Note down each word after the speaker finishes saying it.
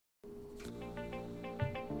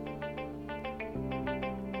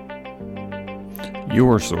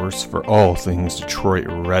your source for all things Detroit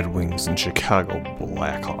Red Wings and Chicago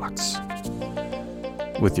Blackhawks.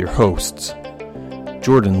 With your hosts,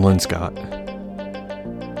 Jordan Linscott,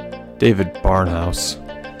 David Barnhouse,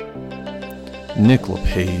 Nick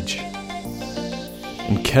LePage,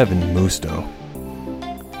 and Kevin Musto.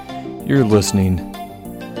 You're listening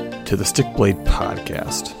to the Stick Blade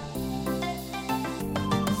Podcast.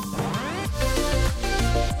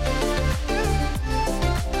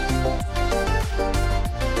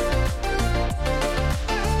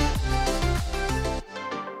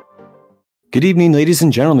 Good evening, ladies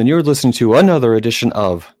and gentlemen. You're listening to another edition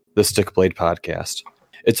of the Stick Blade Podcast.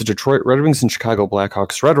 It's a Detroit Red Wings and Chicago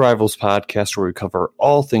Blackhawks Red Rivals podcast where we cover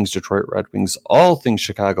all things Detroit Red Wings, all things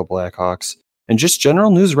Chicago Blackhawks, and just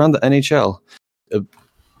general news around the NHL.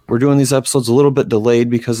 We're doing these episodes a little bit delayed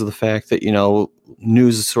because of the fact that,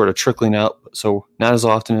 news is sort of trickling out, so not as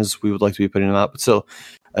often as we would like to be putting them out, but still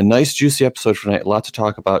a nice, juicy episode for tonight. A lot to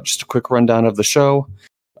talk about. Just a quick rundown of the show.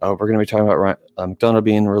 We're going to be talking about McDonough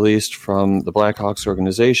being released from the Blackhawks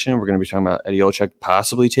organization. We're going to be talking about Eddie Olczyk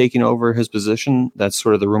possibly taking over his position. That's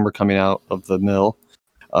sort of the rumor coming out of the mill.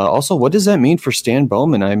 Also, what does that mean for Stan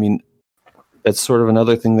Bowman? I mean, that's sort of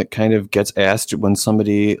another thing that kind of gets asked when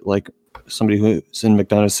somebody who's in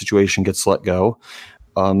McDonough's situation gets let go.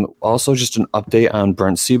 Also, just an update on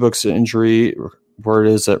Brent Seabrook's injury. Word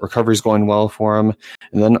is that recovery's going well for him.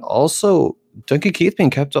 And then also, Duncan Keith being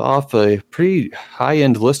kept off a pretty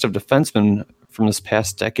high-end list of defensemen from this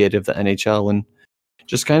past decade of the NHL, and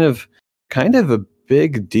just kind of a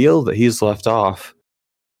big deal that he's left off.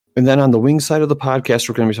 And then on the wing side of the podcast,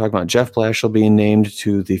 we're going to be talking about Jeff Blashill being named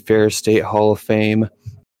to the Ferris State Hall of Fame,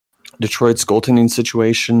 Detroit's goaltending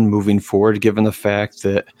situation moving forward, given the fact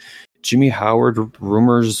that Jimmy Howard,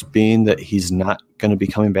 rumors being that he's not going to be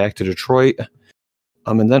coming back to Detroit.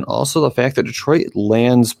 And then also the fact that Detroit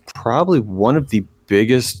lands probably one of the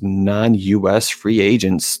biggest non-U.S. free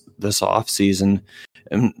agents this offseason,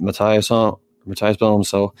 and Matthias Bellum.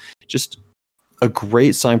 So just a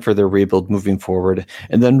great sign for their rebuild moving forward.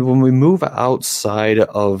 And then when we move outside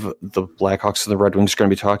of the Blackhawks and the Red Wings, we're going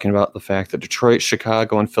to be talking about the fact that Detroit,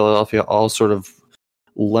 Chicago, and Philadelphia all sort of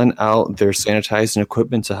lent out their sanitizing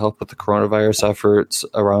equipment to help with the coronavirus efforts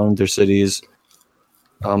around their cities.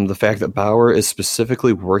 The fact that Bauer is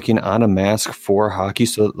specifically working on a mask for hockey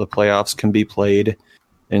so that the playoffs can be played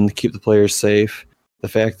and keep the players safe. The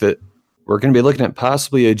fact that we're going to be looking at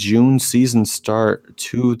possibly a June season start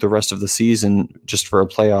to the rest of the season just for a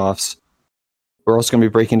playoffs. We're also going to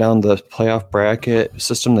be breaking down the playoff bracket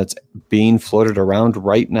system that's being floated around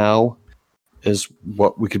right now is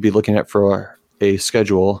what we could be looking at for a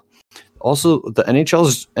schedule. Also, the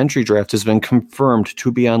NHL's entry draft has been confirmed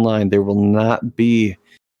to be online. There will not be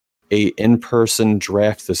a in-person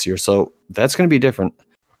draft this year, so that's going to be different.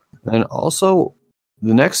 And also,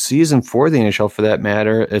 the next season for the NHL, for that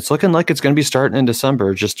matter, it's looking like it's going to be starting in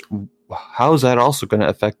December. Just how is that also going to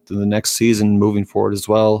affect the next season moving forward as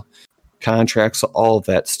well? Contracts, all of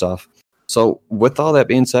that stuff. So with all that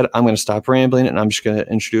being said, I'm going to stop rambling, and I'm just going to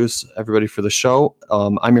introduce everybody for the show.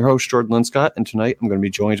 I'm your host, Jordan Linscott, and tonight I'm going to be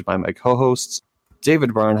joined by my co-hosts,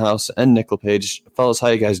 David Barnhouse and Nick LePage. Fellas, how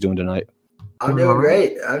you guys doing tonight? I'm doing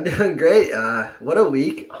great. What a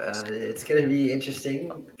week. It's going to be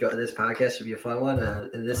interesting. This podcast should be a fun one.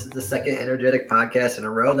 And this is the second energetic podcast in a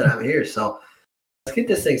row that I'm here. So let's get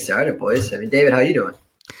this thing started, boys. I mean, David, how you doing?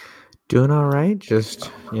 Doing all right.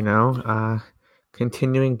 Just,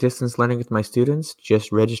 continuing distance learning with my students.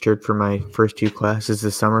 Just registered for my first 2 classes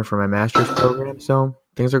this summer for my master's program. So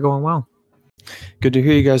things are going well. Good to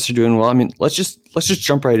hear you guys are doing well. I mean, let's just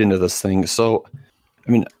jump right into this thing. So,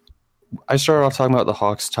 I started off talking about the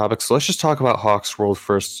Hawks topic, so let's just talk about Hawks World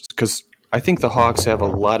first, because I think the Hawks have a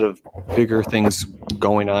lot of bigger things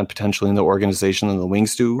going on potentially in the organization than the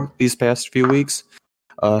Wings do these past few weeks.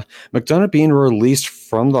 McDonough being released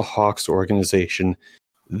from the Hawks organization,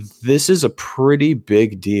 this is a pretty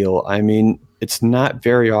big deal. I mean, it's not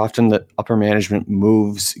very often that upper management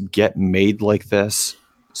moves get made like this,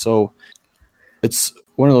 so it's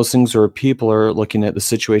one of those things where people are looking at the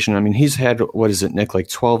situation. I mean, he's had, what is it, Nick, like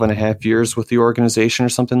 12 and a half years with the organization or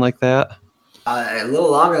something like that? A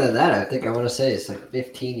little longer than that. I think I want to say it's like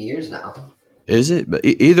 15 years now. Is it? But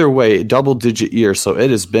either way, double-digit years, so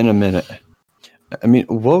it has been a minute. I mean,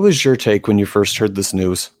 what was your take when you first heard this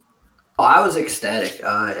news? Oh, I was ecstatic.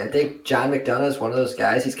 I think John McDonough is one of those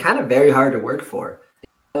guys. He's kind of very hard to work for.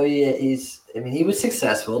 He was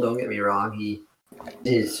successful, don't get me wrong. He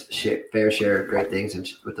his fair share of great things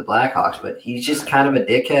with the Blackhawks, but he's just kind of a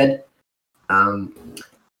dickhead. I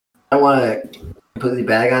don't want to completely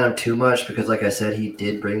bag on him too much because, like I said, he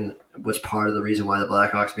did bring was part of the reason why the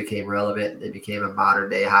Blackhawks became relevant. They became a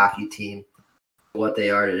modern-day hockey team, what they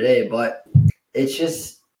are today. But it's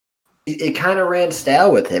just it kind of ran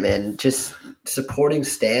stale with him, and just supporting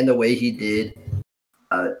Stan the way he did.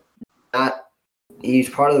 He's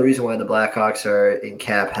part of the reason why the Blackhawks are in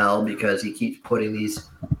cap hell, because he keeps putting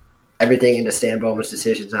everything into Stan Bowman's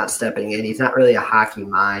decisions, not stepping in. He's not really a hockey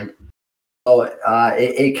mind. So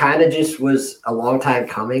it kind of just was a long time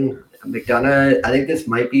coming. McDonough, I think this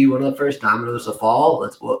might be one of the first dominoes to fall.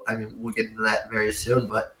 We'll get into that very soon,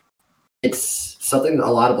 but it's something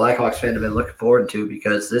a lot of Blackhawks fans have been looking forward to,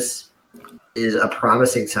 because this is a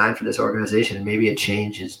promising sign for this organization, and maybe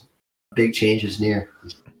big change is near.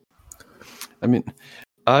 I mean,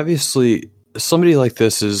 obviously, somebody like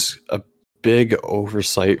this is a big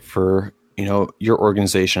oversight for, your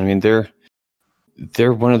organization. I mean,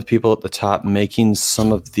 they're one of the people at the top making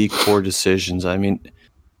some of the core decisions. I mean,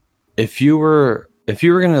 if you were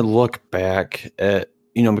going to look back at,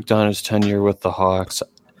 McDonough's tenure with the Hawks,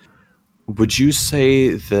 would you say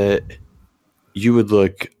that you would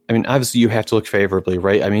look, I mean, obviously you have to look favorably,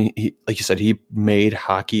 right? I mean, like you said, he made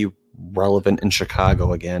hockey relevant in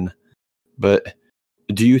Chicago again. But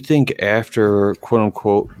do you think after, quote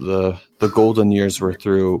unquote, the golden years were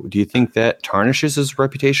through, do you think that tarnishes his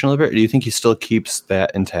reputation a little bit, or do you think he still keeps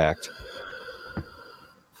that intact?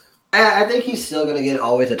 I think he's still going to get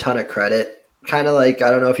always a ton of credit. Kind of like, I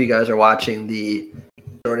don't know if you guys are watching the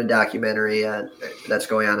Jordan documentary that's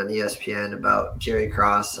going on ESPN about Jerry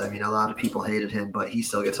Cross. I mean, a lot of people hated him, but he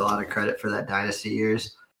still gets a lot of credit for that dynasty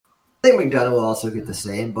years. I think McDonough will also get the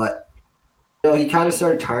same, but he kind of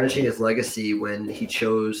started tarnishing his legacy when he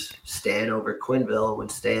chose Stan over Quenneville. When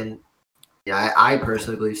Stan, I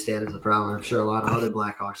personally believe Stan is the problem. I'm sure a lot of other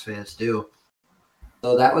Blackhawks fans do.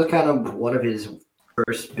 So that was kind of one of his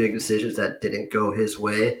first big decisions that didn't go his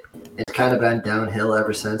way. It's kind of been downhill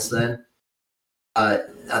ever since then.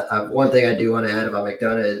 One thing I do want to add about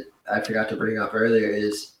McDonough, I forgot to bring up earlier,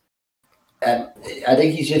 is I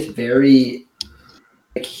think he's just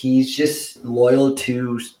he's just loyal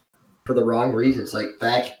for the wrong reasons. Like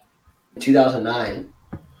back in 2009,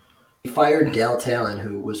 he fired Dale Talon,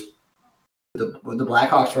 who was when the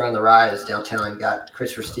Blackhawks were on the rise. Dale Talon got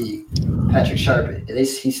Chris Versteeg, Patrick Sharp.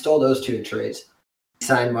 He stole those two in trades. He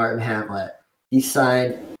signed Martin Havlat. He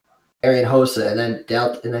signed Arian Hossa,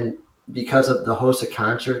 and then because of the Hossa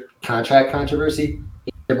contract controversy,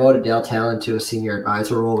 he promoted Dale Talon to a senior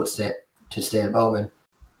advisor role to Stan Bowman,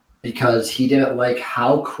 because he didn't like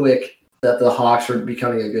how quick that the Hawks were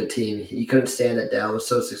becoming a good team. He couldn't stand that Dale was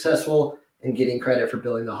so successful and getting credit for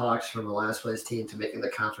building the Hawks from a last place team to making the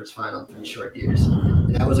conference final in 3 short years.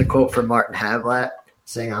 And that was a quote from Martin Havlat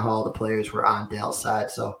saying how all the players were on Dale's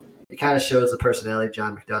side. So it kind of shows the personality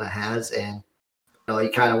John McDonough has, and he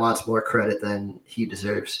kind of wants more credit than he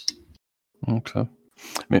deserves. Okay.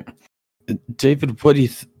 I mean, David, what do you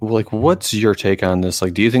what's your take on this?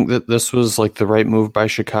 Like, do you think that this was like the right move by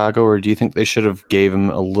Chicago, or do you think they should have gave him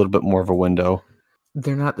a little bit more of a window?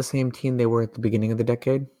 They're not the same team they were at the beginning of the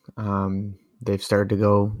decade. They've started to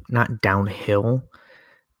go not downhill,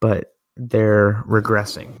 but they're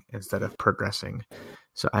regressing instead of progressing.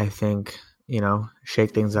 So I think,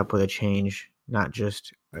 shake things up with a change, not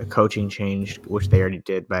just a coaching change, which they already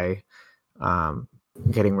did by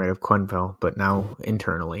getting rid of Quenneville, but now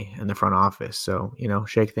internally in the front office. So,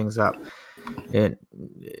 shake things up.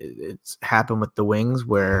 It's happened with the Wings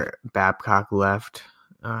where Babcock left,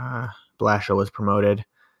 Blashill was promoted,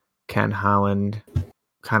 Ken Holland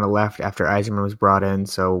kind of left after Yzerman was brought in.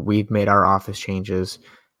 So we've made our office changes,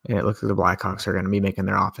 and it looks like the Blackhawks are going to be making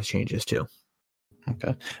their office changes too.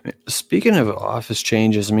 Okay. Speaking of office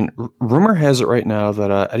changes, I mean, rumor has it right now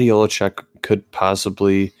that Eddie Olczyk could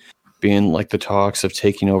possibly be in like the talks of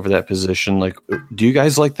taking over that position. Like, do you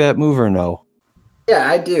guys like that move or no? Yeah,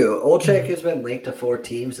 I do. Olczyk has been linked to 4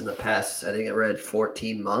 teams in the past, I think I read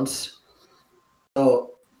 14 months.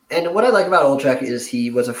 So, and what I like about Olczyk is he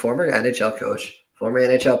was a former NHL coach, former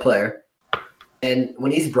NHL player. And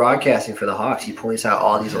when he's broadcasting for the Hawks, he points out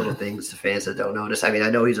all these little things to fans that don't notice. I mean, I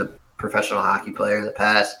know he's a professional hockey player in the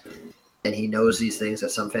past, and he knows these things that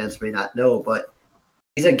some fans may not know, but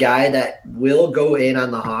he's a guy that will go in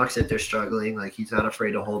on the Hawks if they're struggling. Like, he's not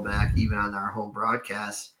afraid to hold back, even on our home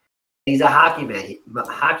broadcasts. He's a hockey man.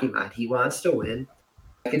 He wants to win.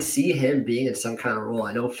 I could see him being in some kind of role.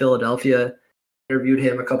 I know Philadelphia interviewed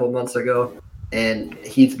him a couple months ago, and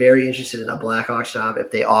he's very interested in a Blackhawks job if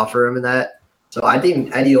they offer him that. So I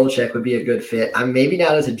think Eddie Olczyk would be a good fit. Maybe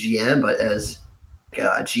not as a GM, but as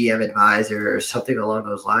a GM advisor or something along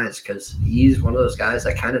those lines, because he's one of those guys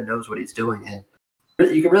that kind of knows what he's doing, and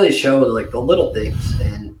you can really show like the little things,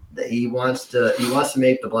 and he wants to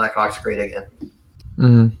make the Blackhawks great again.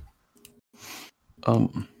 Mm.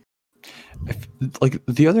 Like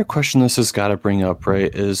the other question this has got to bring up,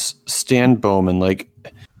 right, is Stan Bowman. Like,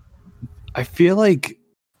 I feel like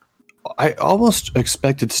I almost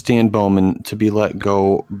expected Stan Bowman to be let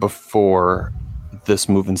go before this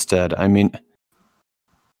move instead. I mean,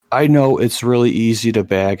 I know it's really easy to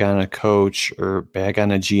bag on a coach or bag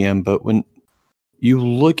on a GM, but when you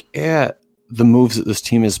look at the moves that this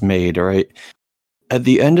team has made, right, at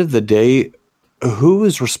the end of the day, who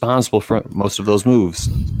is responsible for most of those moves?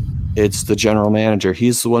 It's the general manager.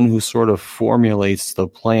 He's the one who sort of formulates the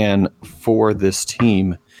plan for this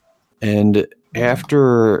team. And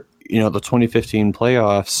after, the 2015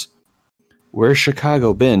 playoffs, where's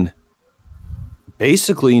Chicago been?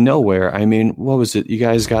 Basically nowhere. I mean, what was it? You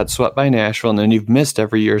guys got swept by Nashville, and then you've missed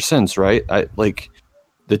every year since, right?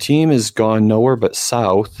 The team has gone nowhere but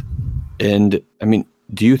south. And, I mean,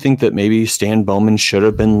 do you think that maybe Stan Bowman should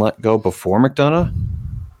have been let go before McDonough?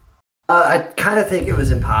 I kind of think it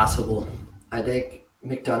was impossible. I think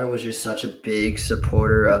McDonough was just such a big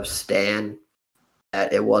supporter of Stan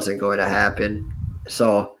that it wasn't going to happen.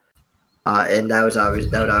 So, and that would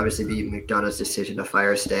obviously be McDonough's decision to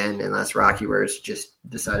fire Stan unless Rocky Wirtz just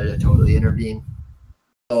decided to totally intervene.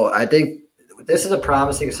 So I think this is a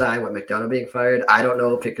promising sign with McDonough being fired. I don't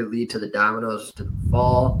know if it could lead to the dominoes to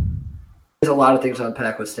fall. There's a lot of things to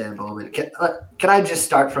unpack with Stan Bowman. Can I just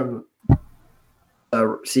start from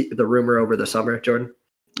the rumor over the summer, Jordan?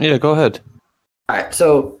 Yeah, go ahead. All right.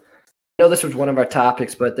 So I know this was one of our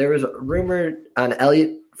topics, but there was a rumor on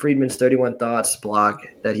Elliot Friedman's 31 Thoughts blog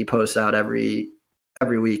that he posts out every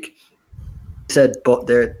week. He said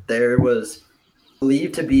there was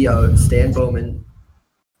believed to be a Stan Bowman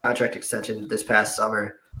contract extension this past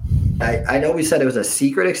summer. I know we said it was a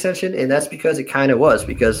secret extension, and that's because it kind of was,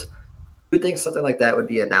 because who would think something like that would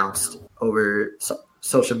be announced over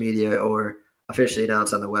social media or officially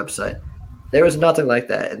announced on the website? There was nothing like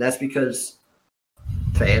that, and that's because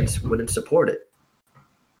fans wouldn't support it.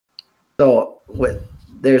 So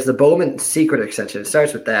there's the Bowman secret extension. It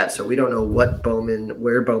starts with that, so we don't know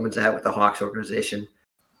where Bowman's at with the Hawks organization.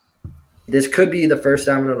 This could be the first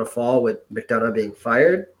domino to fall with McDonough being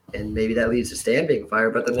fired, and maybe that leads to Stan being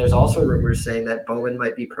fired. But then there's also rumors saying that Bowman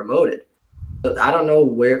might be promoted. So I don't know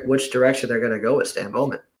which direction they're going to go with Stan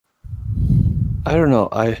Bowman. I don't know.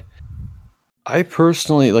 I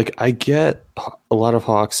personally, I get a lot of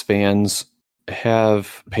Hawks fans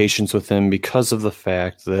have patience with him because of the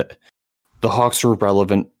fact that the Hawks were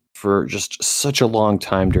relevant for just such a long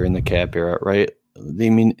time during the cap era, right? I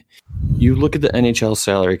mean, you look at the NHL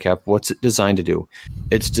salary cap, what's it designed to do?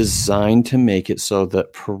 It's designed to make it so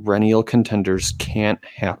that perennial contenders can't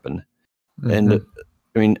happen. Mm-hmm. And,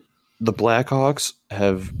 I mean, the Blackhawks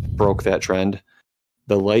have broke that trend.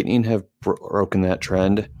 The Lightning have broken that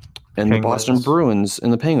trend. And Penguins. The Boston Bruins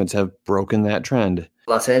and the Penguins have broken that trend.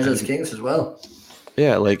 Los Angeles Kings as well.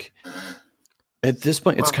 Yeah, at this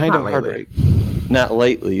point, it's kind of hard. Right? Not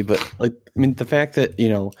lately, but the fact that,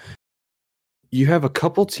 you have a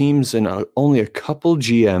couple teams and only a couple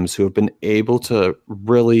GMs who have been able to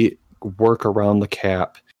really work around the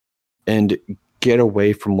cap and get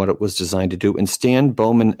away from what it was designed to do. And Stan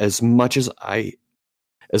Bowman, as much as I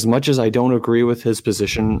don't agree with his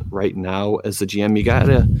position right now as the GM,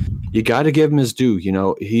 you gotta give him his due.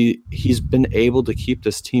 He's been able to keep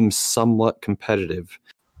this team somewhat competitive.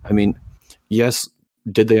 I mean, yes,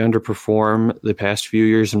 did they underperform the past few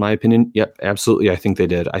years, in my opinion? Yep, absolutely. I think they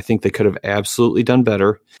did. I think they could have absolutely done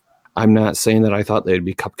better. I'm not saying that I thought they'd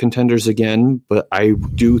be cup contenders again, but I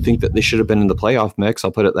do think that they should have been in the playoff mix.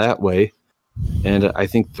 I'll put it that way. And I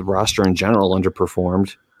think the roster in general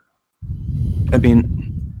underperformed. I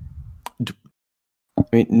mean,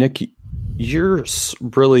 Nick, you're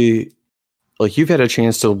really you've had a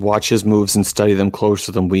chance to watch his moves and study them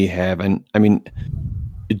closer than we have. And I mean,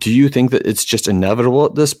 do you think that it's just inevitable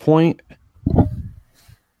at this point?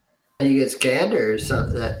 He gets canned or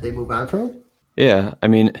something that they move on from? Yeah, I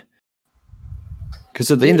mean, because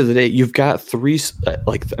at the end of the day, you've got three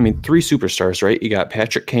superstars, right? You got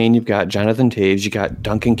Patrick Kane, you've got Jonathan Toews, you got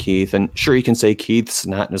Duncan Keith, and sure, you can say Keith's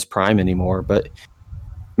not in his prime anymore, but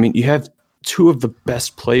I mean, you have two of the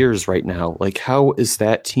best players right now. How is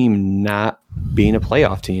that team not being a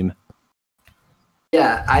playoff team?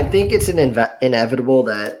 Yeah, I think it's inevitable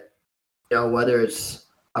that, whether it's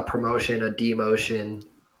a promotion, a demotion,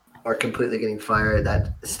 or completely getting fired,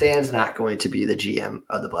 that Stan's not going to be the GM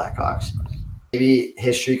of the Blackhawks. Maybe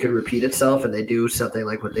history could repeat itself and they do something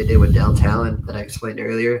like what they did with Del Talon that I explained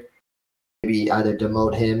earlier. Maybe either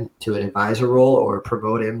demote him to an advisor role or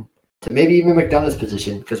promote him to maybe even McDonough's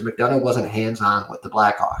position, because McDonough wasn't hands-on with the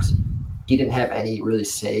Blackhawks. he didn't have any really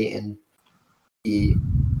say in the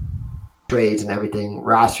trades and everything,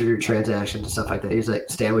 roster transactions and stuff like that. He was like,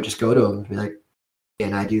 Stan would just go to him and be like,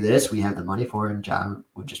 can I do this? We have the money for it. And John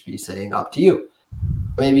would just be saying, up to you.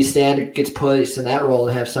 Maybe Stan gets placed in that role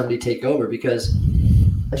and have somebody take over, because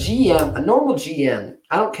a normal GM,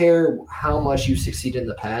 I don't care how much you succeed in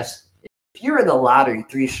the past. If you're in the lottery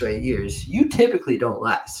 3 straight years, you typically don't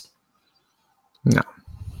last. No.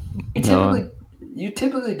 You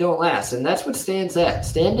typically don't last, and that's what Stan's at.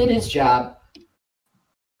 Stan did his job,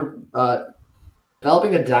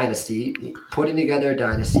 developing a dynasty, putting together a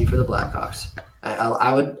dynasty for the Blackhawks.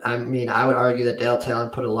 I would argue that Dale Talon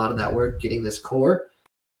put a lot of that work getting this core,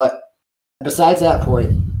 but besides that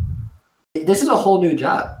point, this is a whole new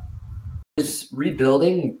job. It's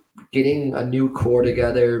rebuilding, getting a new core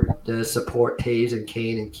together to support Taves and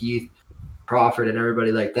Kane and Keith, Crawford, and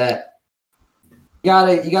everybody like that. You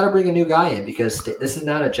gotta bring a new guy in, because this is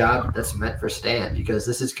not a job that's meant for Stan, because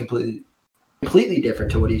this is completely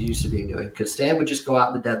different to what he's used to being doing. Because Stan would just go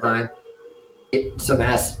out in the deadline, get some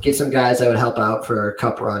guys that would help out for a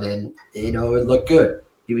cup run, and it would look good.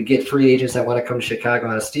 He would get free agents that want to come to Chicago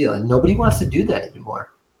on a steal, and nobody wants to do that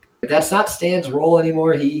anymore. That's not Stan's role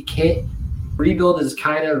anymore. He can't. Rebuild is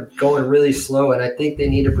kind of going really slow, and I think they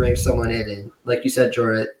need to bring someone in. And like you said,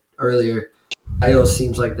 Jordan, earlier, Io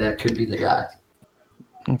seems like that could be the guy.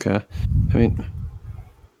 Okay.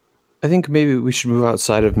 I think maybe we should move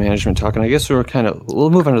outside of management talk, and I guess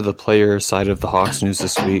we'll move on to the player side of the Hawks news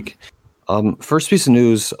this week. First piece of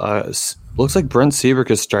news, looks like Brent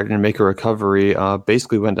Seabrook is starting to make a recovery.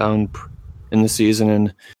 Basically went down in the season,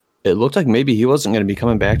 and it looked like maybe he wasn't going to be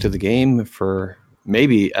coming back to the game for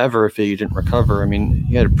maybe ever if he didn't recover.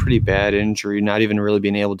 He had a pretty bad injury, not even really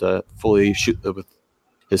being able to fully shoot with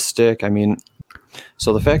his stick.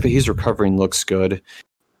 So the fact that he's recovering looks good.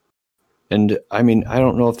 And I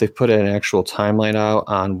don't know if they've put an actual timeline out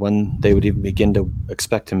on when they would even begin to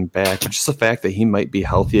expect him back. But just the fact that he might be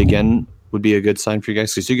healthy again would be a good sign for you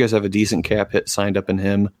guys, because you guys have a decent cap hit signed up in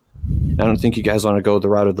him. I don't think you guys want to go the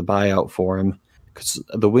route of the buyout for him, because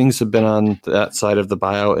the Wings have been on that side of the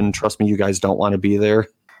buyout, and trust me, you guys don't want to be there.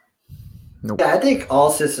 Nope. Yeah, I think all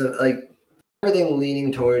systems, everything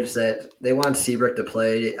leaning towards that they want Seabrook to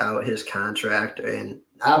play out his contract, and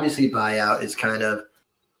obviously buyout is kind of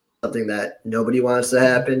something that nobody wants to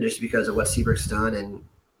happen just because of what Seabrook's done, and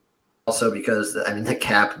also because the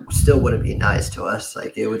cap still wouldn't be nice to us.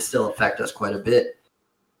 It would still affect us quite a bit.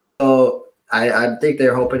 So I think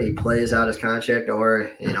they're hoping he plays out his contract,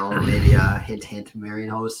 or maybe hint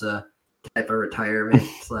Marian Hossa type of retirement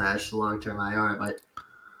 / long-term IR.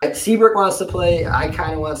 But Seabrook wants to play. I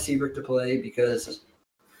kind of want Seabrook to play because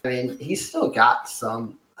he's still got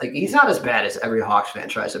some. He's not as bad as every Hawks fan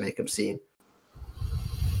tries to make him seem.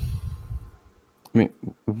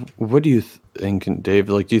 What do you think, Dave?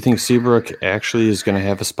 Do you think Seabrook actually is going to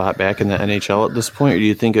have a spot back in the NHL at this point, or do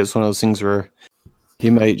you think it's one of those things where he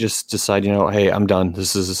might just decide, hey, I'm done.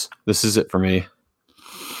 This is it for me?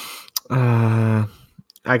 I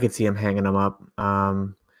could see him hanging him up.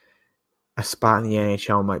 A spot in the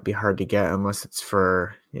NHL might be hard to get unless it's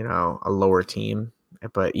for, a lower team.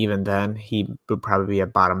 But even then, he would probably be a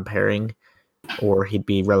bottom pairing, or he'd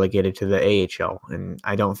be relegated to the AHL. And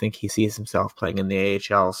I don't think he sees himself playing in the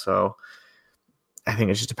AHL. So I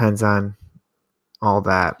think it just depends on all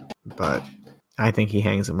that. But I think he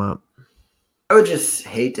hangs him up. I would just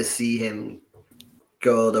hate to see him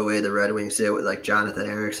go the way the Red Wings did with Jonathan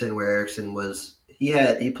Ericsson, where Ericsson he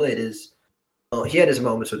had his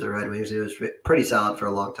moments with the Red Wings. It was pretty solid for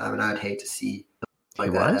a long time, and I'd hate to see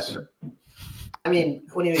that happen.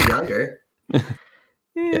 When he was younger,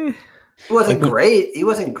 he wasn't great. He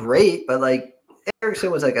wasn't great, but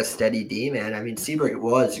Ericsson was a steady D man. Seabrook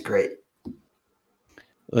was great.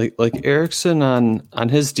 Like Ericsson on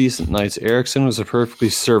his decent nights, Ericsson was a perfectly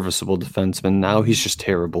serviceable defenseman. Now he's just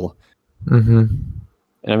terrible. Mm-hmm.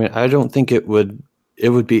 And I don't think it would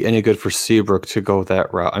be any good for Seabrook to go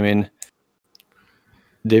that route.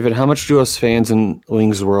 David, how much do us fans in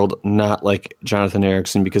Wings world not like Jonathan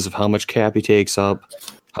Ericsson because of how much cap he takes up,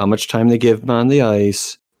 how much time they give him on the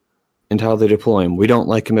ice, and how they deploy him? We don't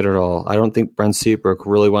like him at all. I don't think Brent Seabrook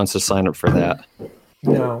really wants to sign up for that.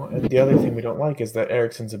 No, and the other thing we don't like is that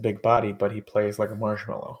Ericsson's a big body, but he plays like a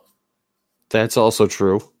marshmallow. That's also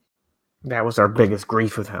true. That was our biggest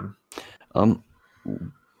grief with him.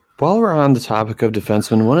 While we're on the topic of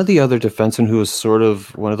defensemen, one of the other defensemen who was sort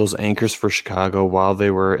of one of those anchors for Chicago while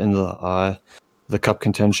they were in the cup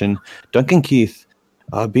contention, Duncan Keith,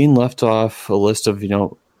 being left off a list of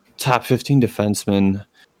top 15 defensemen.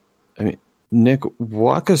 Nick,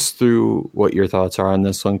 walk us through what your thoughts are on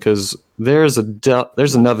this one, because there's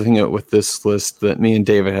another thing with this list that me and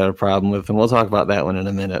David had a problem with, and we'll talk about that one in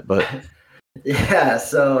a minute. But yeah,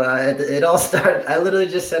 so it all started. I literally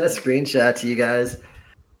just sent a screenshot to you guys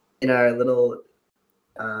in our little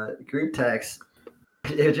group text.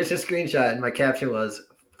 It was just a screenshot, and my caption was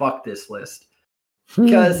 "fuck this list"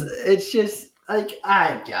 because it's just like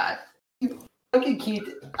Duncan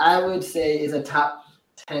Keith, I would say, is a top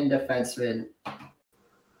 10 defenseman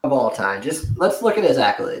of all time. Just let's look at his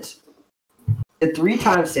accolades. A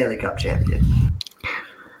 3-time Stanley Cup champion.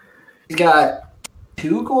 He's got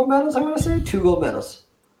 2 gold medals, I want to say. 2 gold medals.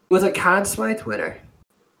 He was a Conn Smythe winner.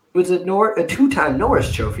 He was a 2-time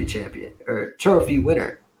Norris Trophy champion, or trophy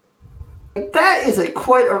winner. That is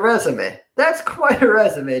quite a resume. That's quite a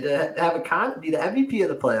resume to have be the MVP of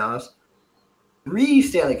the playoffs, 3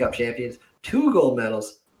 Stanley Cup champions, 2 gold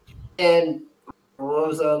medals, and what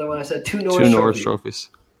was the other one I said? 2 Norris trophies.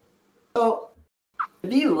 So, to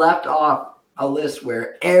be left off a list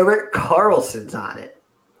where Erik Karlsson's on it.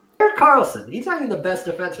 Erik Karlsson, he's not even the best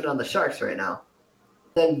defenseman on the Sharks right now.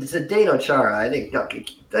 Then Zdeno Chara, I think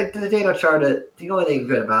Zdeno Chara, the only thing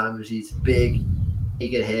good about him is he's big, he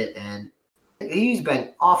can hit, and he's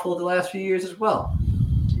been awful the last few years as well.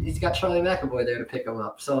 He's got Charlie McAvoy there to pick him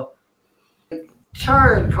up. So,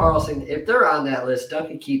 Chara and Karlsson, if they're on that list,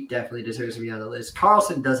 Duncan Keith definitely deserves to be on the list.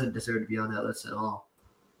 Karlsson doesn't deserve to be on that list at all.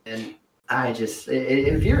 And it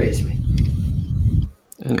infuriates me.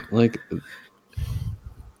 And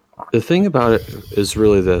the thing about it is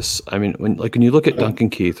really this. I mean, when you look at Duncan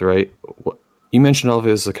Keith, right? You mentioned all of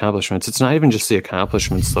his accomplishments. It's not even just the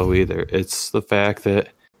accomplishments, though, either. It's the fact that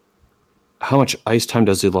how much ice time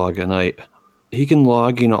does he log a night? He can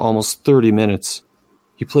log, almost 30 minutes.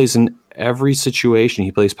 He plays in every situation.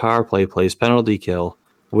 He plays power play, plays penalty kill.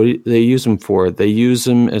 What do they use him for? They use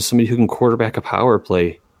him as somebody who can quarterback a power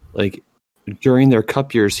play. During their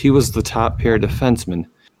cup years, he was the top pair defenseman.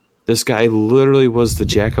 This guy literally was the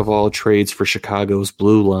jack of all trades for Chicago's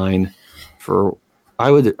blue line for,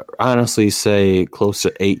 I would honestly say, close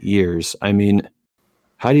to 8 years. I mean,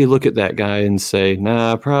 how do you look at that guy and say,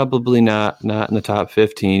 nah, probably not in the top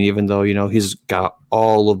 15, even though, he's got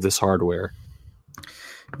all of this hardware?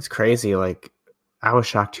 It's crazy. I was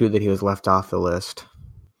shocked, too, that he was left off the list.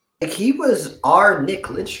 He was our Nick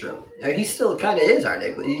Lidstrom. He still kind of is our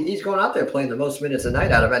Nick. He's going out there playing the most minutes a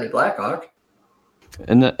night out of any Blackhawk.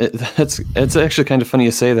 And it's actually kind of funny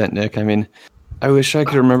you say that, Nick. I mean, I wish I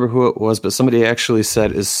could remember who it was, but somebody actually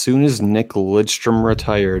said as soon as Nick Lidstrom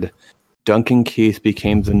retired, Duncan Keith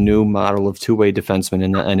became the new model of two-way defenseman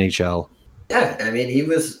in the NHL. Yeah, I mean, he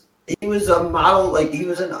was a model, he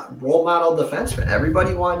was a role model defenseman.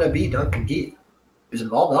 Everybody wanted to be Duncan Keith. He was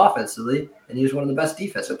involved offensively, and he was one of the best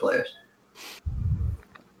defensive players.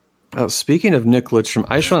 Oh, speaking of Nick Lidstrom,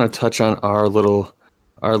 I just want to touch on our little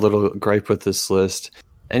gripe with this list.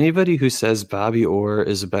 Anybody who says Bobby Orr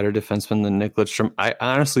is a better defenseman than Nick Lidstrom, I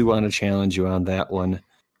honestly want to challenge you on that one.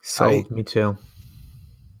 Me too.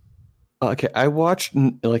 Okay, I watched,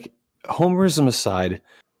 homerism aside,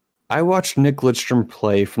 I watched Nick Lidstrom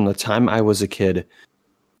play from the time I was a kid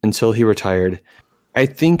until he retired. I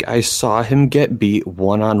think I saw him get beat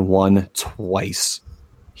one-on-one twice.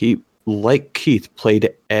 He, like Keith,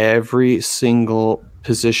 played every single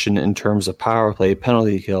position in terms of power play,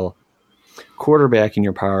 penalty kill, quarterbacking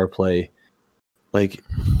your power play.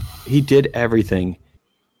 He did everything.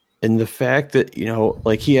 And the fact that,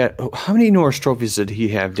 he had, how many Norris trophies did he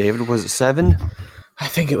have, David? Was it 7? I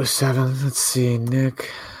think it was 7. Let's see. Nick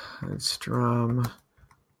Lidstrom,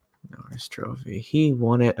 Norris Trophy. He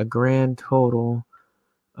won it a grand total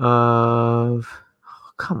of,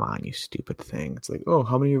 come on, you stupid thing. It's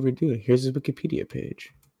how many are we doing? Here's his Wikipedia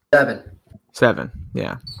page. 7,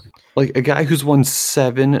 yeah. A guy who's won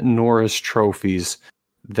 7 Norris trophies.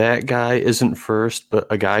 That guy isn't first, but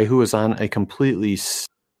a guy who is on a completely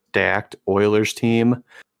stacked Oilers team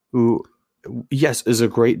who, yes, is a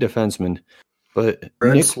great defenseman. But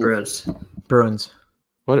Bruins.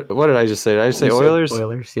 What did I just say? Did I say Oilers?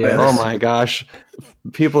 Oilers, yeah. Oh my gosh.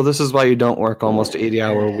 People, this is why you don't work almost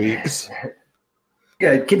 80-hour weeks.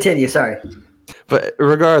 Good. Continue. Sorry. But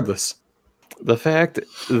regardless, the fact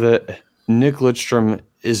that Nick Lidstrom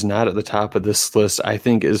is not at the top of this list, I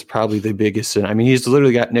think, is probably the biggest sin. I mean, he's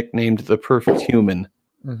literally got nicknamed the perfect human.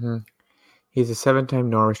 Mm-hmm. He's a 7-time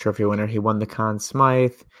Norris Trophy winner. He won the Conn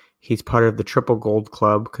Smythe. He's part of the Triple Gold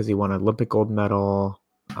Club because he won an Olympic gold medal.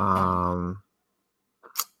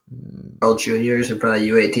 World Juniors and probably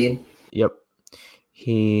U18. Yep.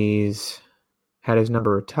 He's had his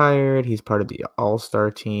number retired. He's part of the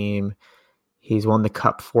All-Star team. He's won the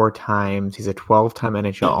Cup 4 times. He's a 12-time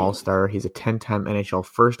NHL All-Star. He's a 10-time NHL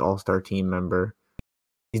First All-Star team member.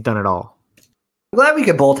 He's done it all. I'm glad we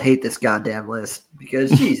could both hate this goddamn list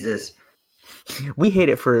because Jesus. We hate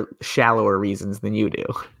it for shallower reasons than you do.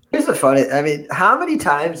 Here's the funny. I mean, how many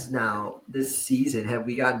times now this season have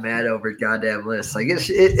we gotten mad over goddamn lists? Like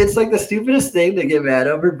it's like the stupidest thing to get mad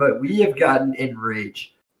over, but we have gotten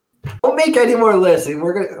enraged. Don't make any more lists, and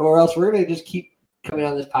or else we're gonna just keep coming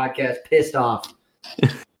on this podcast pissed off.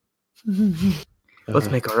 Let's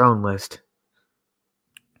make our own list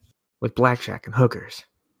with blackjack and hookers.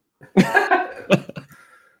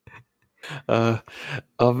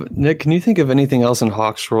 Nick, can you think of anything else in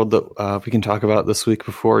Hawks World that we can talk about this week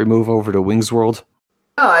before we move over to Wings World?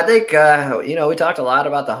 Oh, I think we talked a lot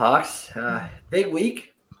about the Hawks. Big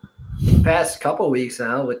week, past couple weeks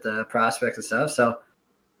now with the prospects and stuff. So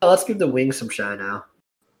let's give the Wings some shine now.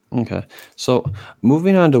 Okay, so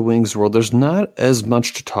moving on to Wings World, there's not as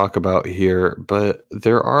much to talk about here, but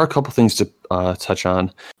there are a couple things to touch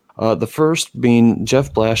on. The first being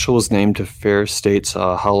Jeff Blashill was named to Fair State's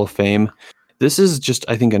Hall of Fame. This is just,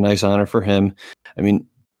 I think, a nice honor for him. I mean,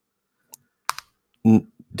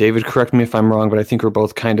 David, correct me if I'm wrong, but I think we're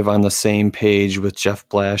both kind of on the same page with Jeff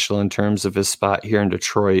Blashill in terms of his spot here in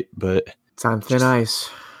Detroit. But it's on thin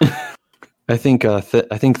ice. I think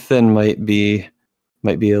thin might be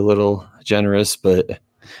a little generous, but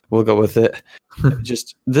we'll go with it.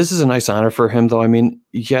 Just this is a nice honor for him, though. I mean,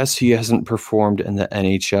 yes, he hasn't performed in the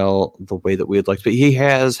NHL the way that we'd like, but he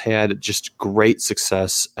has had just great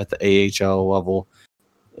success at the AHL level,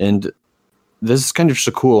 and this is kind of just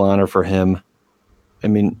a cool honor for him. I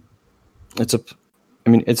mean,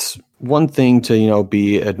 it's one thing to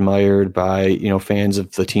be admired by fans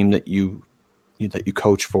of the team that you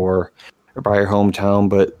coach for or by your hometown,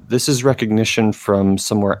 but this is recognition from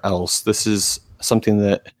somewhere else. This is something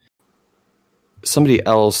that somebody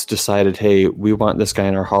else decided, hey, we want this guy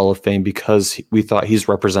in our Hall of Fame because we thought he's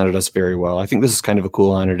represented us very well. I think this is kind of a cool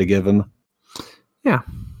honor to give him. Yeah,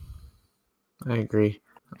 I agree.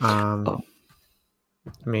 I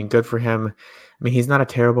mean, good for him. I mean, he's not a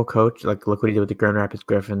terrible coach. Like, look what he did with the Grand Rapids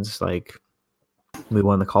Griffins. Like, we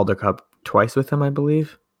won the Calder Cup twice with him, I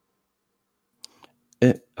believe.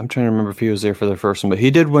 I'm trying to remember if he was there for the first one, but he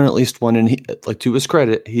did win at least one. And he, to his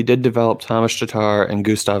credit, he did develop Thomas Tatar and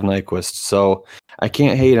Gustav Nyquist. So I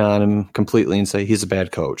can't hate on him completely and say he's a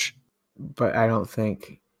bad coach. But I don't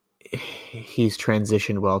think he's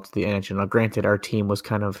transitioned well to the NHL. Now, granted, our team was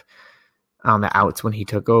kind of on the outs when he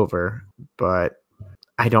took over, but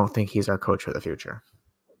I don't think he's our coach for the future.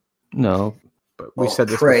 No, but we said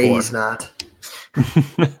this pray before. He's not.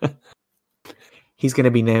 He's going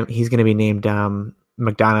to be named. He's going to be named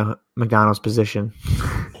McDonough's position.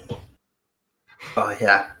 Oh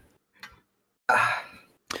yeah.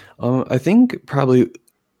 I think probably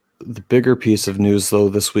the bigger piece of news though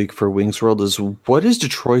this week for Wings World is what is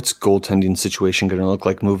Detroit's goaltending situation going to look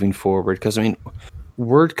like moving forward? Because I mean,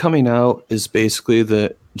 word coming out is basically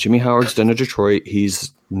that Jimmy Howard's done at Detroit.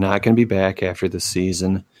 He's not going to be back after this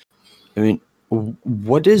season. I mean,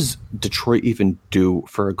 what does Detroit even do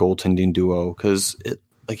for a goaltending duo? Because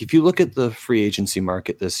if you look at the free agency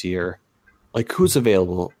market this year, like who's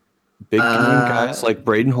available? Big name guys like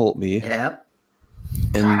Braden Holtby. Yep.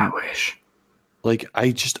 And I wish.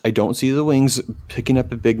 I don't see the Wings picking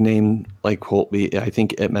up a big name like Holtby. I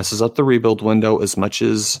think it messes up the rebuild window as much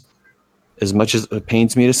as it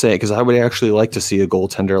pains me to say it, because I would actually like to see a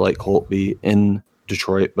goaltender like Holtby in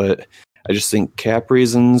Detroit, but I just think cap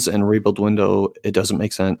reasons and rebuild window, it doesn't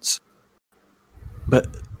make sense. But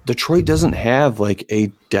Detroit doesn't have like a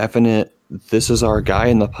definite, this is our guy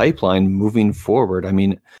in the pipeline moving forward. I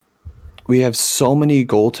mean, we have so many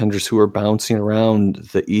goaltenders who are bouncing around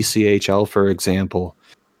the ECHL, for example.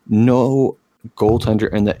 No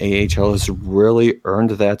goaltender in the AHL has really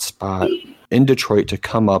earned that spot in Detroit to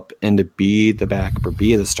come up and to be the backup or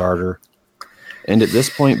be the starter. And at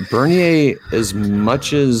this point, Bernier, as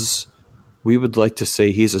much as we would like to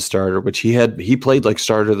say he's a starter, which he played like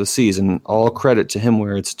starter of the season, all credit to him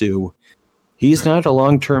where it's due. He's not a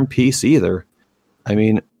long-term piece either. I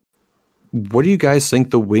mean, what do you guys think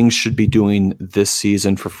the Wings should be doing this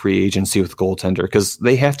season for free agency with goaltender? Because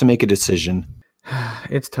they have to make a decision.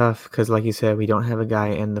 It's tough because, like you said, we don't have a guy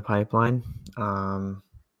in the pipeline.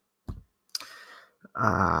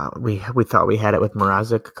 We thought we had it with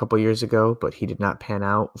Mrazek a couple years ago, but he did not pan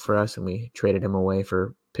out for us, and we traded him away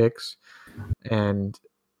for picks. And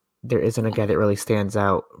there isn't a guy that really stands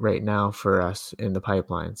out right now for us in the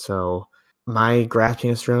pipeline. So my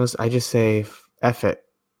grafting throws, I just say F it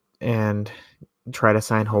and try to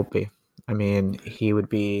sign Holtby. I mean, he would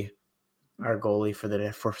be our goalie for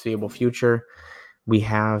the foreseeable future. We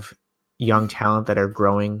have young talent that are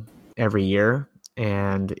growing every year,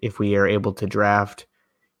 and if we are able to draft,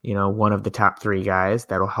 one of the top 3 guys,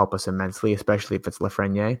 that'll help us immensely, especially if it's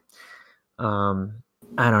Lafreniere. I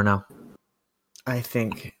don't know. I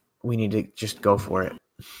think we need to just go for it.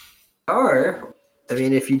 Or,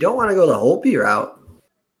 if you don't want to go the Holtby route,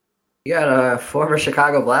 you got a former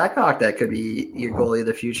Chicago Blackhawk that could be your goalie of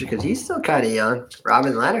the future because he's still kind of young.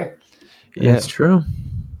 Robin Lehner. Yeah, that's true.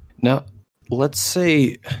 Now, let's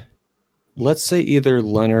say either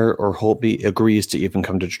Lehner or Holtby agrees to even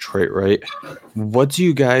come to Detroit, right? What do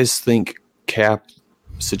you guys think cap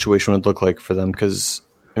situation would look like for them? Because,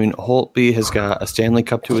 Holtby has got a Stanley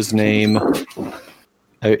Cup to his name.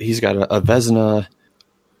 He's got a Vezina,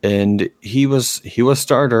 and he was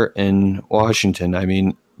starter in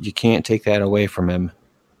Washington. You can't take that away from him.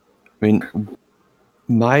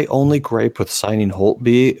 My only gripe with signing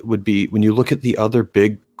Holtby would be when you look at the other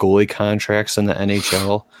big goalie contracts in the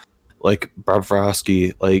NHL, like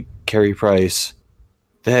Bobrovsky, like Carey Price,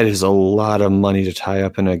 that is a lot of money to tie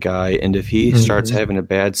up in a guy. And if he starts having a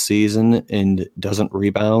bad season and doesn't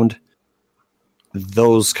rebound,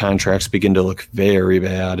 those contracts begin to look very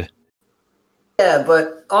bad. Yeah,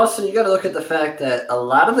 but also you got to look at the fact that a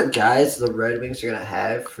lot of the guys the Red Wings are going to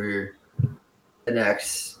have for the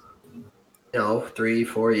next,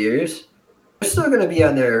 3-4 years, they're still going to be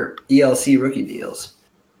on their ELC rookie deals.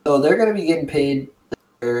 So they're going to be getting paid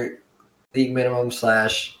their league minimum /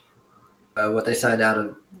 what they signed out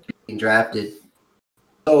of being drafted.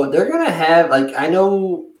 So they're going to have,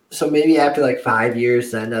 so maybe after 5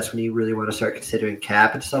 years, then that's when you really want to start considering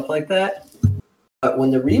cap and stuff like that. But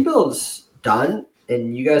when the rebuild's done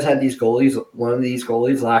and you guys have these goalies, one of these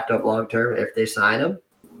goalies locked up long term, if they sign them,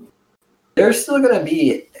 they're still going to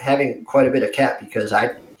be having quite a bit of cap because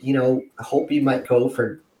I hope he might go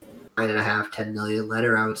for 9.5, 10 million.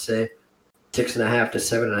 Leonard, I would say 6.5 to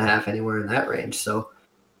 7.5, anywhere in that range. So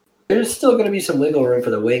there's still going to be some wiggle room for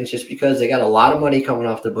the Wings just because they got a lot of money coming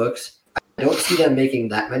off the books. I don't see them making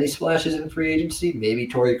that many splashes in free agency. Maybe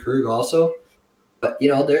Torrey Krug also. But,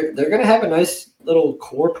 they're going to have a nice little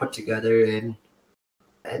core put together, and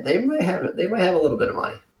they might have a little bit of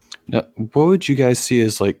money. Now, what would you guys see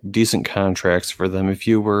as decent contracts for them if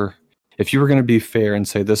you were going to be fair and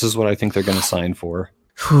say this is what I think they're going to sign for?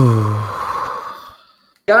 Guy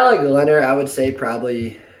like Leonard, I would say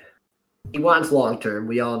probably he wants long term.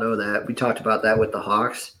 We all know that. We talked about that with the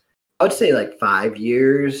Hawks. I would say 5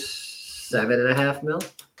 years, 7.5 mil.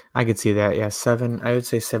 I could see that. Yeah, 7. I would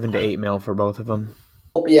say 7 to 8 mil for both of them.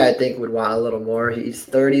 Holtby, I think, would want a little more. He's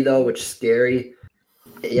 30 though, which is scary.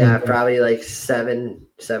 Yeah, probably 7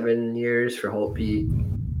 years for Holtby.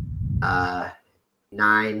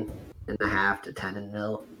 9.5 to 10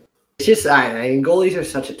 mil. It's just goalies are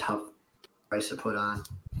such a tough price to put on.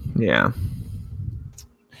 Yeah.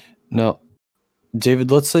 No,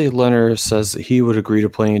 David, let's say Leonard says that he would agree to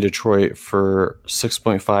play in Detroit for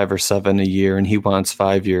 6.5 or 7 a year, and he wants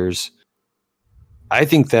 5 years. I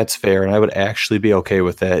think that's fair, and I would actually be okay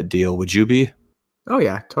with that deal. Would you be? Oh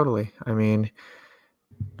yeah, totally.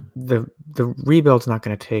 The rebuild's not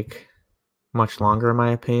going to take much longer, in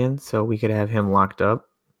my opinion. So we could have him locked up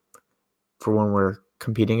for when we're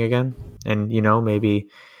competing again, and maybe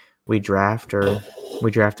we draft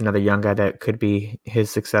another young guy that could be his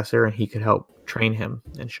successor, and he could help train him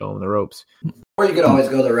and show him the ropes. Or you could always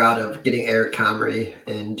go the route of getting Eric Comrie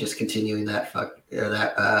and just continuing that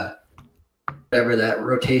whatever that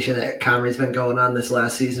rotation that Comrie's been going on this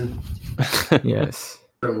last season. Yes.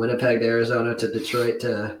 From Winnipeg to Arizona to Detroit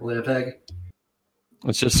to Winnipeg.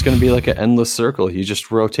 It's just going to be like an endless circle. You just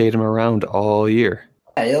rotate him around all year.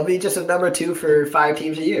 Yeah, he'll be just a number 2 for 5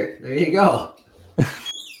 teams a year. There you go.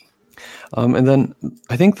 And then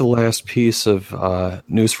I think the last piece of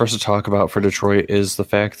news for us to talk about for Detroit is the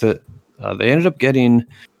fact that they ended up getting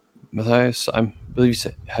Matthias, I believe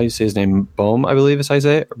how you say his name, Bohm, I believe is how you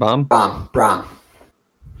say it, or Baum? Braum.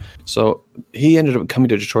 So he ended up coming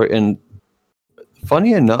to Detroit, and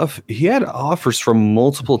funny enough, he had offers from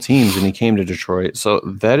multiple teams when he came to Detroit. So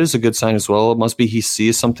that is a good sign as well. It must be he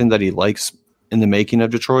sees something that he likes in the making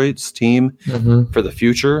of Detroit's team for the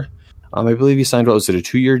future. I believe he signed, what was it, a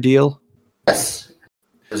 2-year deal? Yes.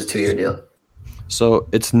 It was a 2-year deal. So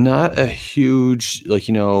it's not a huge,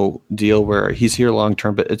 deal where he's here long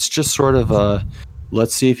term, but it's just sort of a,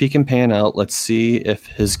 let's see if he can pan out. Let's see if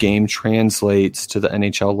his game translates to the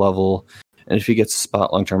NHL level, and if he gets a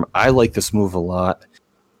spot long term. I like this move a lot.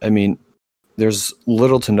 There's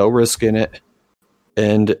little to no risk in it,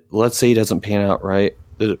 and let's say he doesn't pan out right.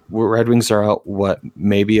 The Red Wings are out,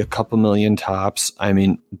 maybe a couple million tops.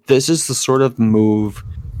 This is the sort of move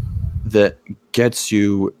that gets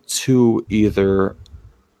you to either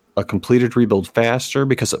a completed rebuild faster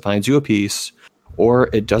because it finds you a piece, or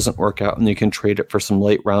it doesn't work out and you can trade it for some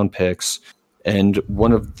late round picks. And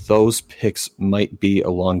one of those picks might be a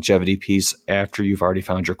longevity piece after you've already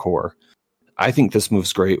found your core. I think this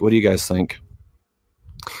move's great. What do you guys think?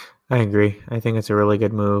 I agree. I think it's a really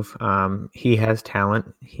good move. He has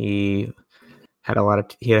talent. He had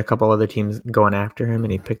a couple other teams going after him,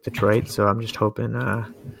 and he picked Detroit. So I'm just hoping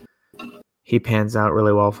he pans out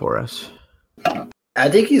really well for us. I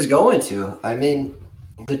think he's going to. I mean,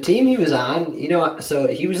 the team he was on, so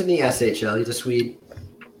he was in the SHL. He's a Swede.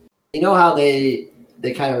 You know how they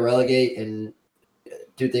kind of relegate and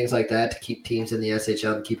do things like that to keep teams in the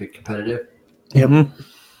SHL and keep it competitive? Yep. Mm-hmm.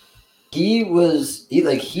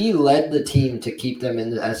 He led the team to keep them in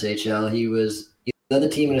the SHL. He led the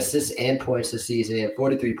team in assists and points this season. He had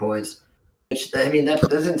 43 points, which, I mean, that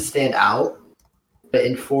doesn't stand out. But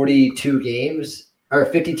in 42 games, or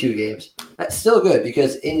 52 games, that's still good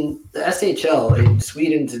because in the SHL, in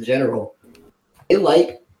Sweden in general,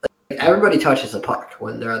 everybody touches the puck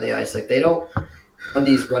when they're on the ice. Like, they don't run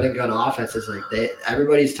these run and gun offenses.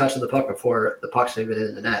 Everybody's touching the puck before the puck's even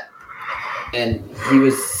in the net. And he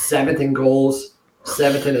was 7th in goals,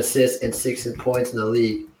 7th in assists, and 6th in points in the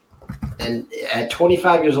league. And at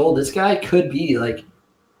 25 years old, this guy could be I'm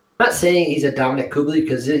not saying he's a Dominic Kubalik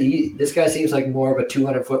because this guy seems like more of a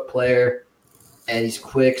 200-foot player, and he's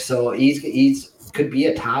quick. So he's could be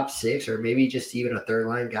a top 6 or maybe just even a third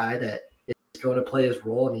line guy that is going to play his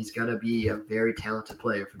role, and he's going to be a very talented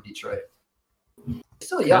player from Detroit. He's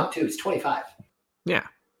still young too. He's 25. Yeah,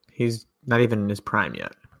 he's not even in his prime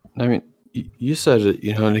yet. I mean, you said it,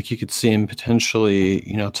 Nick, you could see him potentially,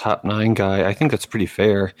 top 9 guy. I think that's pretty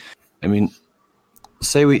fair. I mean,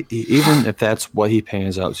 even if that's what he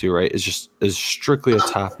pans out to, right, is strictly a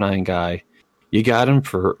top 9 guy. You got him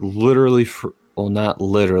for not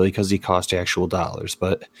literally because he cost actual dollars,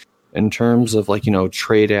 but in terms of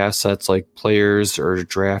trade assets like players or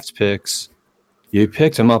draft picks, you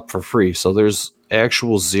picked him up for free. So there's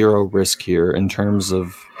actual zero risk here in terms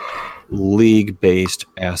of league-based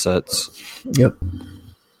assets. Yep.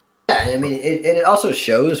 Yeah, I mean, it also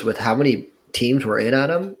shows with how many teams were in on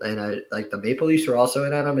him, and the Maple Leafs were also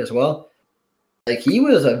in on him as well. He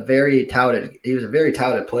was a very touted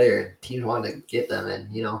player. Teams wanted to get them,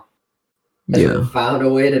 and found a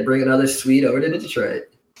way to bring another Swede over to Detroit.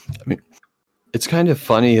 I mean, it's kind of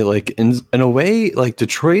funny, in a way,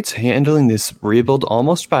 Detroit's handling this rebuild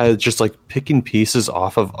almost by just picking pieces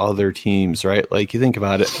off of other teams, right? You think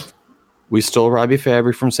about it. We stole Robbie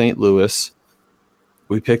Fabry from St. Louis.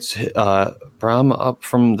 We picked Braum up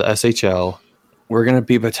from the SHL. We're going to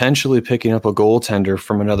be potentially picking up a goaltender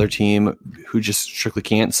from another team who just strictly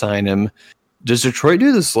can't sign him. Does Detroit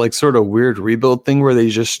do this sort of weird rebuild thing where they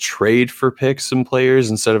just trade for picks and players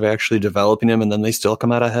instead of actually developing them, and then they still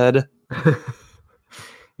come out ahead?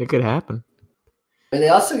 It could happen. And they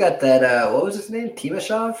also got that, what was his name?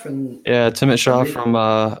 Timashov from... Yeah, Timashov from,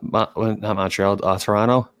 not Montreal,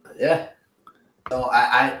 Toronto. Yeah. So,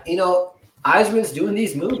 Yzerman's doing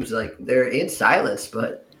these moves. They're in silence,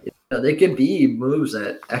 but they could be moves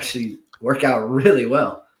that actually work out really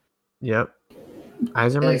well. Yep.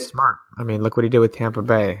 Yzerman's smart. I mean, look what he did with Tampa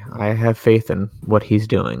Bay. I have faith in what he's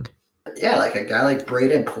doing. Yeah, a guy like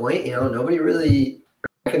Braden Point, nobody really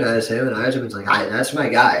recognized him, and Yzerman's that's my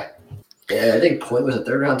guy. Yeah, I think Point was a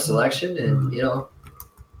 3rd-round selection, and,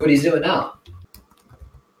 what he's doing now.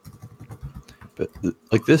 But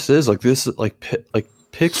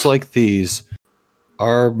picks like these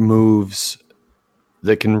are moves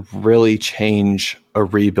that can really change a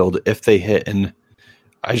rebuild if they hit. And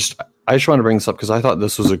I just want to bring this up because I thought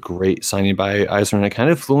this was a great signing by Yzerman. It kind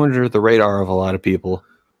of flew under the radar of a lot of people.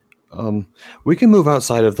 We can move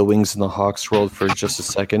outside of the Wings and the Hawks world for just a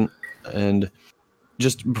second, and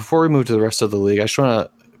just before we move to the rest of the league, I just want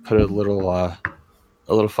to put a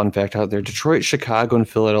little fun fact out there. Detroit, Chicago, and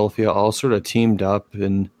Philadelphia all sort of teamed up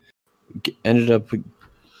and ended up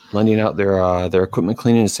lending out their equipment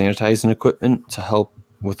cleaning and sanitizing equipment to help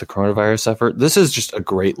with the coronavirus effort. This is just a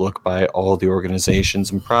great look by all the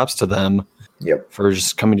organizations, and props to them for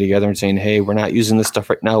just coming together and saying, hey, we're not using this stuff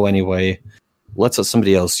right now anyway. Let's let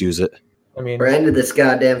somebody else use it. I mean, we're ending this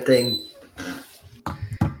goddamn thing.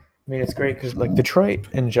 I mean, it's great because Detroit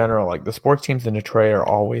in general, the sports teams in Detroit are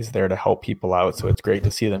always there to help people out. So it's great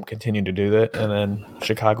to see them continue to do that. And then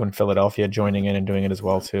Chicago and Philadelphia joining in and doing it as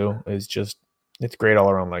well too is just, it's great all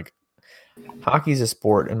around. Hockey's a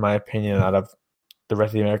sport, in my opinion, out of the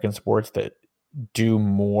rest of the American sports that do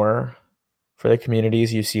more for the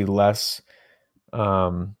communities. You see less,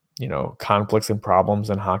 conflicts and problems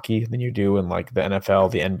in hockey than you do in like the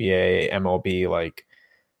NFL, the NBA, MLB, like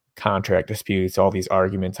contract disputes, all these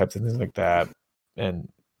argument types of things like that. And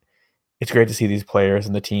it's great to see these players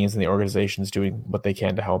and the teams and the organizations doing what they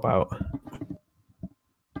can to help out.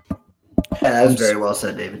 Yeah, that was very well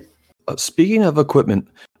said, David. Speaking of equipment,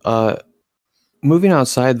 moving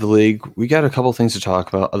outside the league, we got a couple things to talk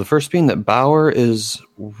about. The first being that Bauer is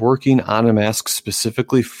working on a mask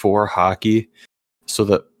specifically for hockey so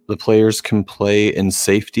that the players can play in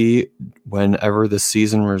safety whenever the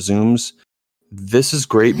season resumes. This is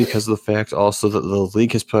great because of the fact also that the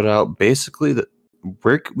league has put out basically that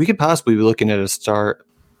we could possibly be looking at a start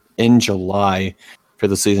in July for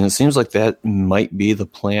the season. It seems like that might be the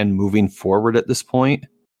plan moving forward at this point.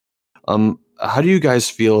 How do you guys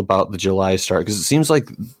feel about the July start? Because it seems like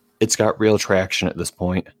it's got real traction at this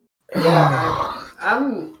point. Yeah,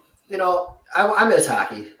 I miss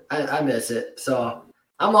hockey. I miss it. So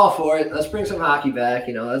I'm all for it. Let's bring some hockey back.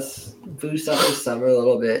 Let's boost up the summer a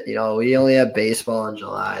little bit. We only have baseball in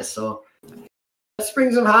July. So let's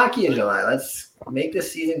bring some hockey in July. Let's make the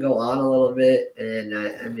season go on a little bit. And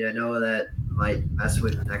I know that might mess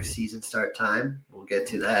with next season start time. We'll get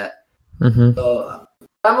to that. Mm-hmm. So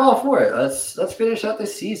I'm all for it. Let's finish out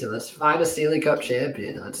this season. Let's find a Stanley Cup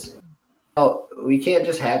champion. We can't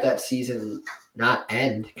just have that season not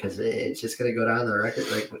end because it's just going to go down the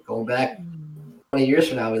record. Like going back 20 years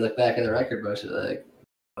from now, we look back in the record books and like,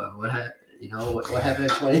 what happened? What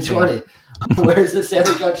happened in 2020? Where's the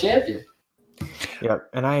Stanley Cup champion? Yep,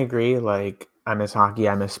 and I agree. Like, I miss hockey.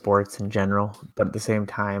 I miss sports in general. But at the same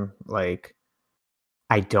time, like,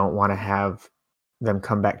 I don't want to have them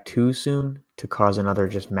come back too soon to cause another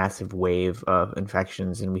just massive wave of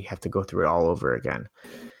infections, and we have to go through it all over again.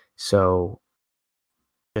 So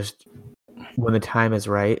just when the time is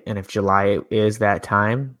right, and if July is that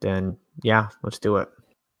time, then yeah, let's do it.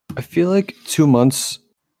 I feel like 2 months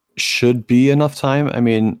should be enough time. I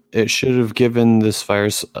mean, it should have given this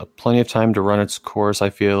virus plenty of time to run its course,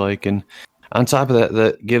 I feel like. And on top of that,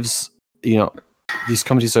 that gives, these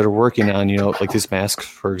companies that are working on, like these masks,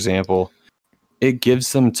 for example, it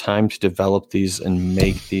gives them time to develop these and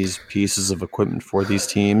make these pieces of equipment for these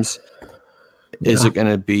teams. Yeah. Is it going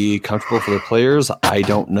to be comfortable for the players? I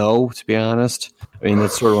don't know, to be honest. I mean,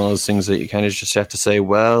 that's sort of one of those things that you kind of just have to say,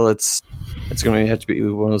 well, it's going to have to be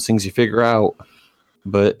one of those things you figure out.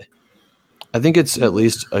 But I think it's at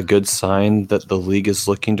least a good sign that the league is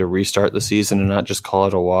looking to restart the season and not just call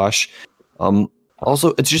it a wash.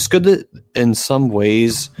 Also, it's just good that in some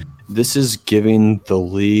ways this is giving the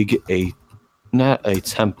league not a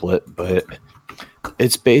template, but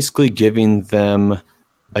it's basically giving them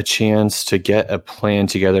a chance to get a plan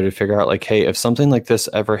together to figure out, like, hey, if something like this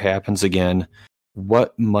ever happens again,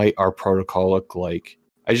 what might our protocol look like?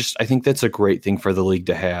 I think that's a great thing for the league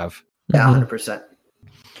to have. Yeah, 100%.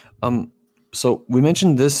 So we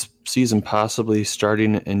mentioned this season possibly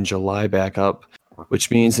starting in July back up, which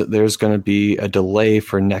means that there's going to be a delay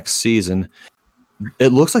for next season.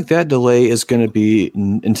 It looks like that delay is going to be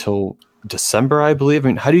until December, I believe. I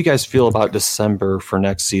mean, how do you guys feel about December for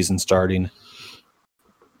next season starting?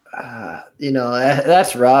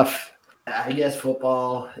 That's rough. I guess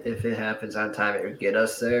football, if it happens on time, it would get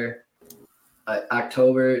us there.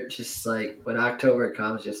 October, just like when October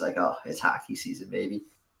comes, just like, oh, it's hockey season, baby.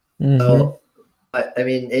 Mm-hmm. So,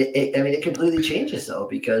 it completely changes though,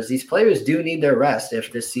 because these players do need their rest.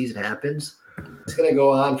 If this season happens, it's going to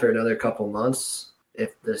go on for another couple months.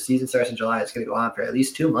 If the season starts in July, it's going to go on for at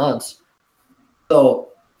least 2 months. So,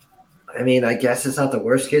 I guess it's not the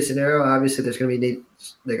worst case scenario. Obviously, they're going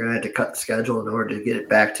to have to cut the schedule in order to get it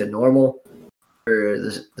back to normal for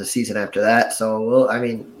the season after that. So,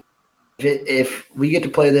 if we get to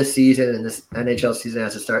play this season and this NHL season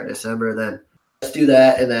has to start in December, then let's do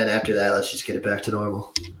that. And then after that, let's just get it back to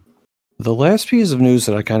normal. The last piece of news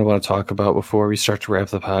that I kind of want to talk about before we start to wrap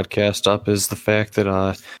the podcast up is the fact that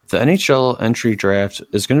the NHL entry draft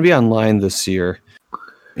is going to be online this year.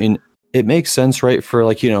 It makes sense, right, for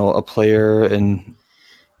a player and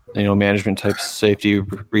management type safety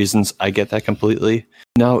reasons. I get that completely.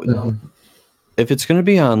 Now, if it's going to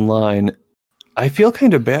be online, I feel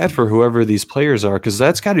kind of bad for whoever these players are, because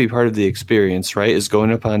that's got to be part of the experience, right? Is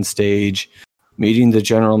going up on stage, meeting the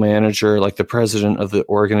general manager, like the president of the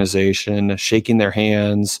organization, shaking their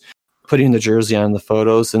hands, putting the jersey on the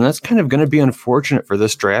photos, and that's kind of going to be unfortunate for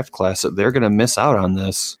this draft class that they're going to miss out on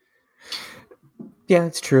this. Yeah,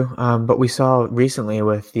 it's true. But we saw recently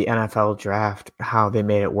with the NFL draft how they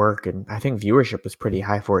made it work, and I think viewership was pretty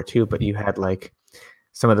high for it too. But you had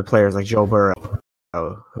some of the players like Joe Burrow,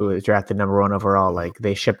 who was drafted number 1 overall. Like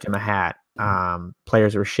they shipped him a hat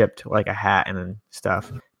players were shipped like a hat and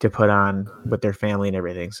stuff to put on with their family and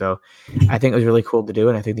everything. So I think it was really cool to do.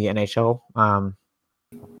 And I think the NHL,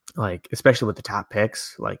 like, especially with the top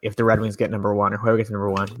picks, like if the Red Wings get number one or whoever gets number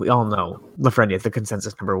one, we all know Lafreniere is the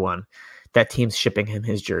consensus number one. That team's shipping him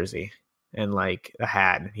his jersey and like a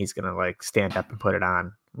hat, and he's gonna like stand up and put it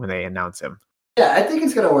on when they announce him. Yeah, I think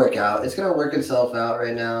it's gonna work out. It's gonna work itself out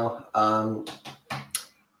right now.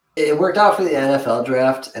 It worked out for the NFL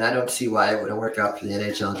draft, and I don't see why it wouldn't work out for the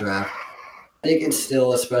NHL draft. I think it's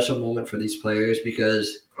still a special moment for these players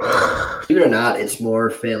because, believe it or not, it's more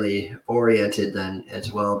family oriented than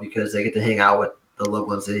as well because they get to hang out with the loved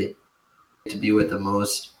ones they get to be with the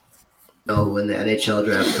most. You know, when the NHL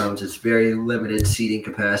draft comes, it's very limited seating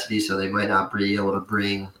capacity, so they might not be able to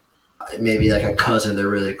bring maybe like a cousin they're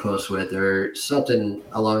really close with or something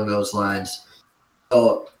along those lines.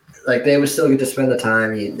 So, like, they would still get to spend the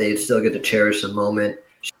time. They'd still get to cherish the moment.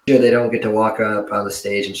 Sure, they don't get to walk up on the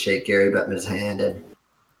stage and shake Gary Bettman's hand and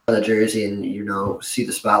on the jersey and, you know, see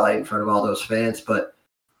the spotlight in front of all those fans. But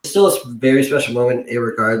it's still a very special moment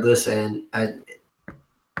regardless, and I'd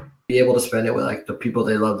be able to spend it with, like, the people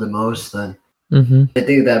they love the most. Then I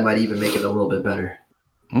think that might even make it a little bit better.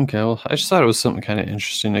 Okay, well, I just thought it was something kind of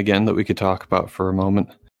interesting, again, that we could talk about for a moment.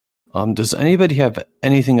 Does anybody have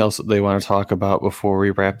anything else that they want to talk about before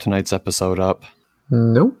we wrap tonight's episode up?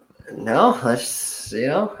 Nope. No, let's,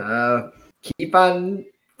 keep on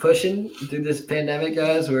pushing through this pandemic,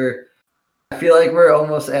 guys. I feel like we're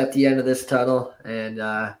almost at the end of this tunnel, and,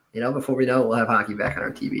 before we know it, we'll have hockey back on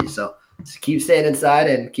our TV. So just keep staying inside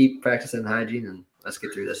and keep practicing hygiene, and let's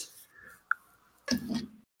get through this.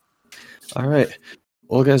 All right.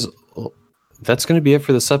 Well, guys, that's going to be it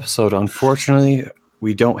for this episode. Unfortunately,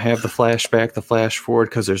 we don't have the flashback, the flash forward,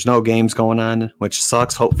 because there's no games going on, which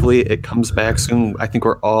sucks. Hopefully it comes back soon. I think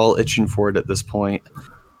we're all itching for it at this point.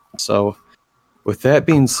 So with that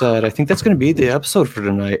being said, I think that's going to be the episode for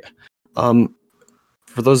tonight.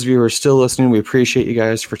 For those of you who are still listening, we appreciate you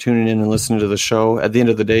guys for tuning in and listening to the show. At the end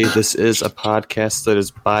of the day, this is a podcast that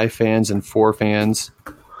is by fans and for fans.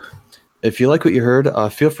 If you like what you heard,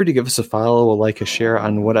 feel free to give us a follow, a like, a share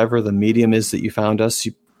on whatever the medium is that you found us.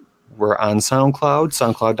 We're on SoundCloud,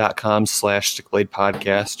 soundcloud.com/StickBlade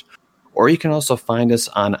Podcast. Or you can also find us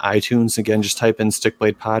on iTunes. Again, just type in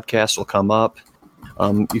Stickblade Podcast, will come up.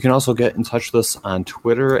 You can also get in touch with us on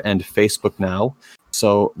Twitter and Facebook now.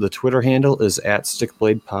 So the Twitter handle is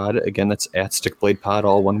 @StickBladePod. Again, that's @StickBladePod,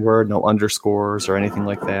 all one word, no underscores or anything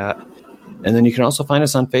like that. And then you can also find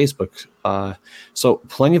us on Facebook. So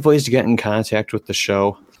plenty of ways to get in contact with the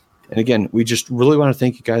show. And again, we just really want to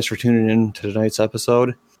thank you guys for tuning in to tonight's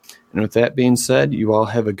episode. And with that being said, you all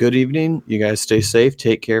have a good evening. You guys stay safe,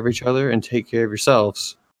 take care of each other, and take care of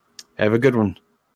yourselves. Have a good one.